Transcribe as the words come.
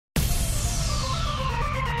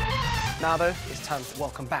Now, though, it's time to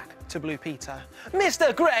welcome back to Blue Peter,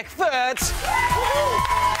 Mr. Greg Furtz.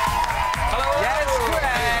 Hello. Yes,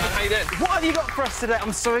 Greg. How you doing? What have you got for us today?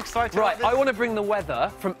 I'm so excited. Right, I want to bring the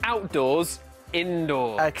weather from outdoors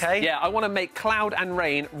indoors. OK. Yeah, I want to make cloud and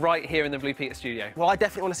rain right here in the Blue Peter studio. Well, I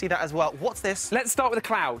definitely want to see that as well. What's this? Let's start with a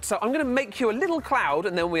cloud. So I'm going to make you a little cloud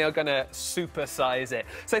and then we are going to supersize it.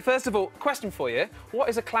 So first of all, question for you. What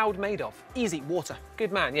is a cloud made of? Easy, water.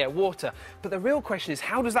 Good man, yeah, water. But the real question is,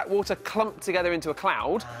 how does that water clump together into a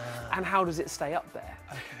cloud and how does it stay up there?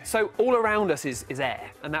 Okay. So all around us is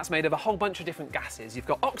air, and that's made of a whole bunch of different gases. You've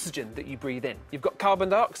got oxygen that you breathe in. You've got carbon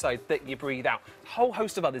dioxide that you breathe out. A whole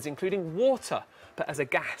host of others, including water, but as a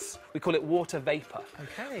gas. We call it water vapour.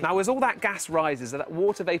 Okay. Now, as all that gas rises, as that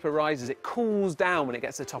water vapour rises, it cools down when it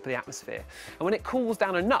gets to the top of the atmosphere. And when it cools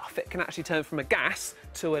down enough, it can actually turn from a gas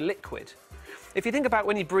to a liquid. If you think about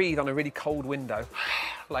when you breathe on a really cold window,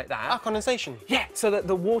 like that. Ah, condensation. Yeah, so that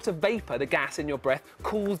the water vapour, the gas in your breath,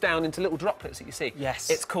 cools down into little droplets that you see. Yes.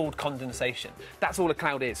 It's called condensation. That's all a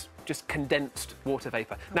cloud is, just condensed water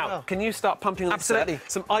vapour. Now, wow. Can you start pumping on Absolutely.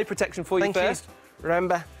 some eye protection for you first?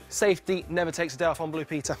 Remember, safety never takes a day off on Blue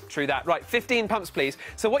Peter. True that. Right, 15 pumps, please.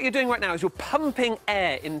 So what you're doing right now is you're pumping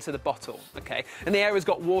air into the bottle, OK? And the air has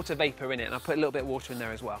got water vapour in it, and I'll put a little bit of water in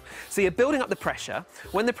there as well. So you're building up the pressure.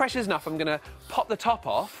 When the pressure's enough, I'm going to pop the top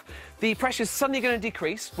off. The pressure's suddenly going to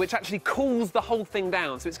decrease, which actually cools the whole thing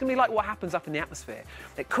down. So it's going to be like what happens up in the atmosphere.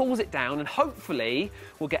 It cools it down, and hopefully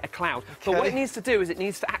we'll get a cloud. Okay. But what it needs to do is it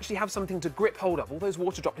needs to actually have something to grip hold of. All those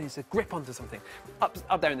water droplets need to grip onto something.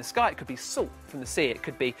 Up there in the sky, it could be salt from the sea. It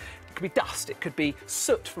could be dust. It could be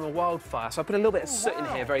soot from a wildfire. So I put a little bit of soot in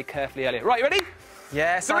here very carefully earlier. Right, you ready?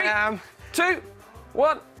 Yes, 3, I am. 2,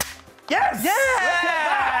 1. Yes!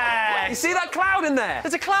 Yes! You see that cloud in there?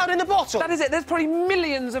 There's a cloud in the bottle. That is it. There's probably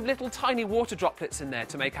millions of little tiny water droplets in there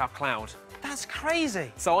to make our cloud. That's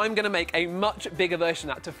crazy. So I'm going to make a much bigger version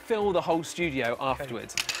of that to fill the whole studio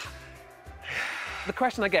afterwards. The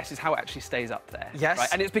question, I guess, is how it actually stays up there. Yes. Right?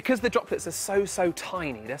 And it's because the droplets are so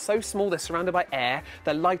tiny. They're so small, they're surrounded by air,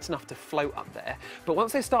 they're light enough to float up there. But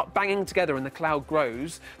once they start banging together and the cloud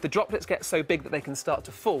grows, the droplets get so big that they can start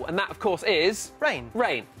to fall. And that, of course, is... rain.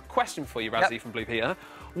 Rain. Question for you, Razzie, from Blue Peter.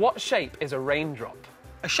 What shape is a raindrop?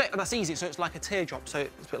 A shape, and that's easy, so it's like a teardrop, so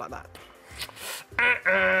it's a bit like that.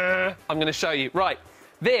 I'm going to show you. Right.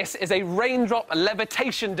 This is a raindrop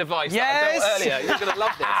levitation device that I built earlier. You're going to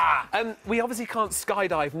love this. We obviously can't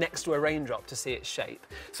skydive next to a raindrop to see its shape.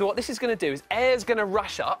 So what this is going to do is air's going to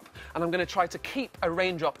rush up, and I'm going to try to keep a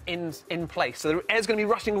raindrop in place. So the air's going to be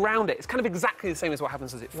rushing around it. It's kind of exactly the same as what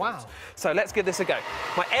happens as it falls. Wow. So let's give this a go.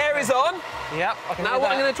 My air is on. Yep. Now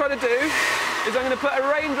what I'm going to try to do is I'm going to put a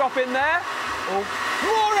raindrop in there. Oh.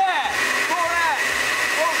 More air! More air!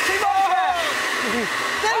 Oh, keep on air!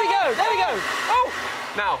 There we go! There we go! Oh!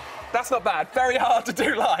 Now, that's not bad. Very hard to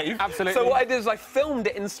do live. Absolutely. So what I did is I filmed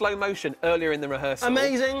it in slow motion earlier in the rehearsal.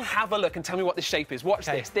 Amazing. Have a look and tell me what the shape is. Watch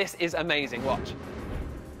this. This is amazing. Watch.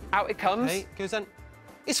 Out it comes. Okay, goes in.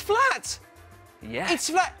 It's flat! Yeah. It's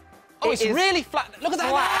flat! Oh, it's really flat. Look at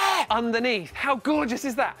that there! Underneath. How gorgeous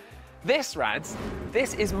is that? This, Rads,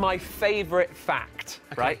 this is my favourite fact,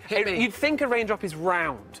 right? You'd think a raindrop is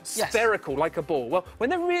round, spherical, like a ball. Well, when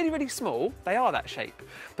they're really, really small, they are that shape.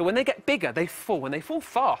 But when they get bigger, they fall. And they fall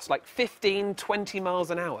fast, like 15, 20 miles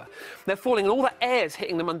an hour. They're falling, and all that air's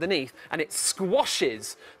hitting them underneath, and it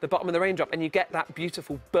squashes the bottom of the raindrop, and you get that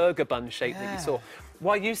beautiful burger bun shape that you saw.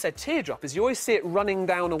 Why you said teardrop is you always see it running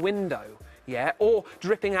down a window. Yeah, or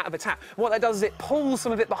dripping out of a tap. And what that does is it pulls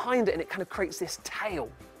some of it behind it, and it kind of creates this tail.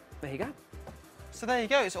 There you go. So there you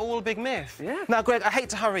go, it's all a big myth. Yeah. Now, Greg, I hate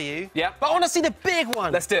to hurry you. Yeah. But I want to see the big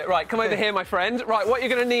one. Let's do it. Right, come over here, my friend. Right, what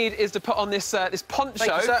you're going to need is to put on this this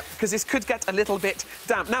poncho, because this could get a little bit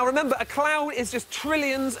damp. Now, remember, a cloud is just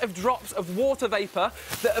trillions of drops of water vapour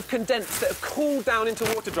that have condensed, that have cooled down into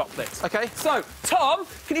water droplets. OK. So, Tom,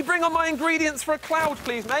 can you bring on my ingredients for a cloud,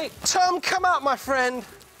 please, mate? Tom, come out, my friend.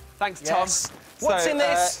 Thanks, Tom. What's in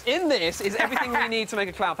this? In this is everything we need to make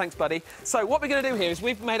a cloud. Thanks, buddy. So what we're going to do here is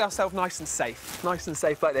we've made ourselves nice and safe like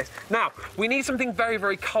this. Now, we need something very,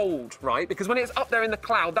 very cold, right? Because when it's up there in the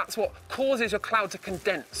cloud, that's what causes your cloud to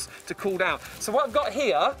condense, to cool down. So what I've got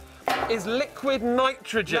here is liquid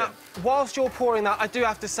nitrogen. Now, whilst you're pouring that, I do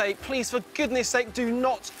have to say, please, for goodness sake, do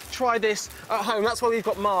not try this at home. That's why we've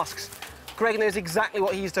got masks. Greg knows exactly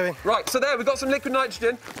what he's doing. Right, so there, we've got some liquid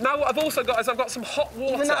nitrogen. Now what I've also got is I've got some hot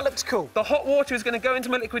water. Even that looks cool. The hot water is going to go into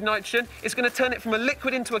my liquid nitrogen. It's going to turn it from a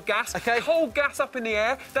liquid into a gas. OK. Cold gas up in the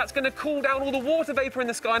air. That's going to cool down all the water vapour in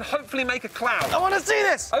the sky and hopefully make a cloud. I want to see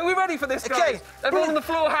this. Are we ready for this, guys? OK. Everyone on the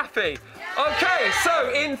floor happy? Yeah. OK,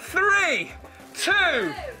 so in 3, 2,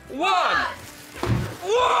 1.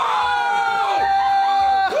 Whoa!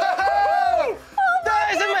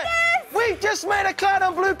 just made a cloud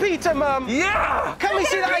on Blue Peter, Mum. Yeah! Can we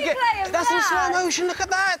see that again? Replay of That's in that. slow motion. Look at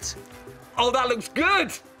that. Oh, that looks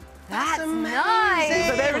good. That's amazing. nice.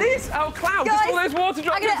 So there it is. Oh, cloud. Guys, Just all those water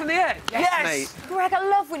droplets in the air. Yes. mate. Greg, I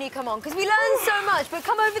love when you come on because we learn so much, but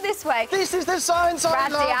come over this way. This is the science I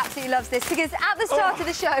Bradley love. absolutely loves this because at the start of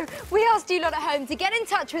the show, we asked you lot at home to get in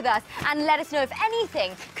touch with us and let us know if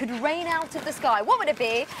anything could rain out of the sky. What would it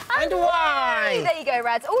be? And why? There you go,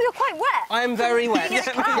 Rads. Oh, you're quite wet. I am very wet. Being in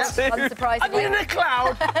a cloud, unsurprisingly. I've been in a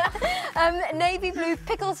cloud. Navy blue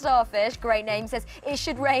pickle starfish, great name, says it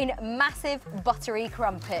should rain massive buttery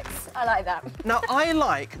crumpets. I like that. Now, I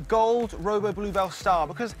like gold Robo Bluebell Star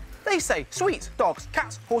because they say sweets, dogs,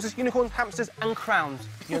 cats, horses, unicorns, hamsters and crowns.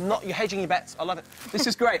 You're hedging your bets. I love it. This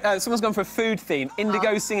is great. Someone's gone for a food theme.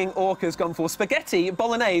 Indigo singing orca's gone for spaghetti,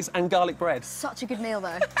 bolognese and garlic bread. Such a good meal,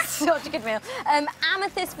 though. Such a good meal.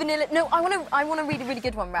 Amethyst vanilla. No, I want to read a really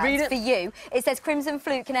good one, Rads, Read it. for you. It says Crimson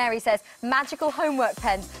Flute Canary says magical homework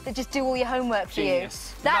pens that just do all your homework for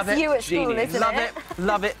Genius. you. That's Love it. you at school, Genius. isn't Love it? it,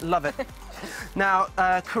 love it, love it. Now,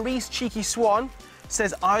 Carice Cheeky Swan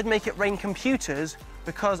says I'd make it rain computers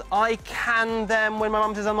because I can them when my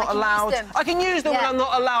mum says I'm not I can use allowed. them. I can use them when Yeah. I'm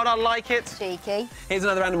not allowed. I like it. Cheeky. Here's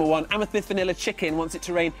another animal one. Amethyst vanilla chicken wants it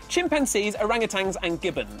to rain chimpanzees, orangutans and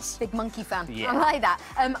gibbons. Big monkey fan. Yeah. I like that.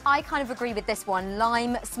 I kind of agree with this one.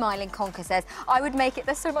 Lime Smiling Conker says, I would make it...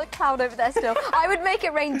 There's so much cloud over there still. I would make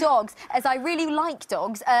it rain dogs, as I really like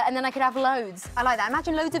dogs, and then I could have loads. I like that.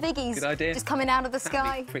 Imagine loads of Iggies. Good idea. Just coming out of the That'd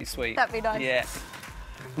sky. be pretty sweet. That'd be nice. Yeah.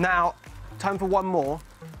 Now, time for one more.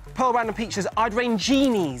 Pearl Random Peach says I'd rain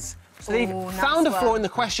genies. So they've Ooh, nice found a flaw work. in the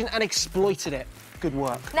question and exploited it. Good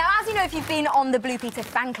work. Now, as you know, if you've been on the Blue Peter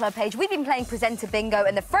fan club page, we've been playing Presenter Bingo,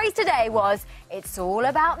 and the phrase today was, it's all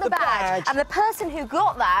about the badge. And the person who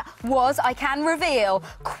got that was, I can reveal,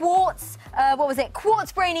 Quartz, what was it?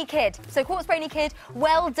 Quartz Brainy Kid. So, Quartz Brainy Kid,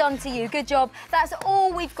 well done to you. Good job. That's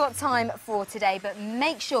all we've got time for today, but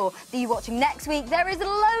make sure that you're watching next week. There is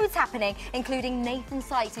loads happening, including Nathan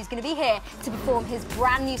Sykes, who's going to be here to perform his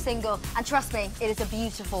brand new single. And trust me, it is a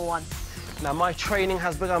beautiful one. Now, my training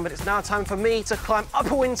has begun, but it's now time for me to climb up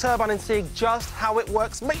a wind turbine and see just how it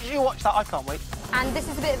works. Make sure you watch that. I can't wait. And this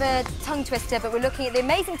is a bit of a tongue twister, but we're looking at the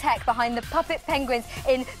amazing tech behind the puppet penguins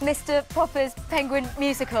in Mr. Popper's Penguin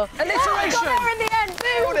Musical. Alliteration. Oh, got there in the end.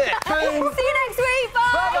 Boom. Nailed it. Boom. See you next week.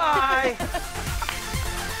 Bye. Bye-bye.